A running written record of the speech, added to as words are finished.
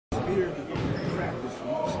here to practice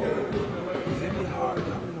each day, is it hard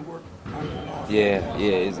coming to work on the loss? Yeah,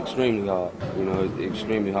 it's extremely hard. You know, it's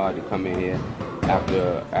extremely hard to come in here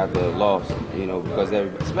after a loss. You know, because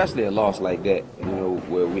especially a loss like that. You know,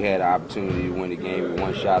 where we had an opportunity to win the game,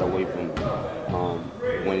 one shot away from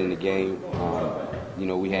winning the game. You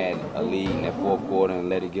know, we had a lead in that fourth quarter and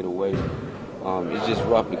let it get away. It's just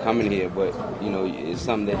rough to come in here, but you know, it's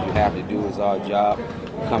something that you have to do. It's our job.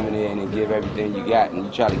 You come in and give everything you got, and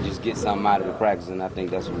you try to just get something out of the practice, and I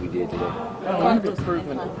think that's what we did today. In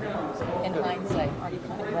hindsight, are you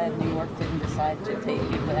kind of glad New York didn't decide to take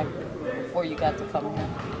you back before you got to come here?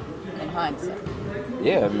 In hindsight.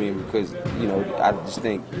 Yeah, I mean, because you know, I just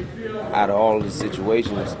think out of all the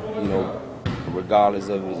situations, you know, regardless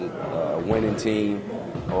of is it a winning team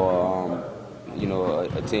or you know,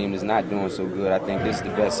 a team that's not doing so good, I think this is the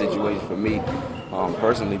best situation for me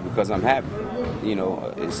personally because I'm happy. You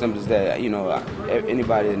know, as simple as that. You know,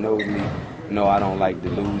 anybody that knows me know I don't like the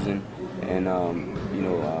losing and you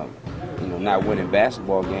know, not winning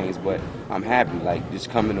basketball games, but I'm happy. Like just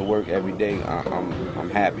coming to work every day, I'm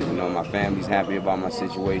happy. You know, my family's happy about my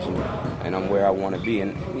situation, and I'm where I want to be,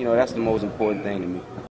 and you know, that's the most important thing to me.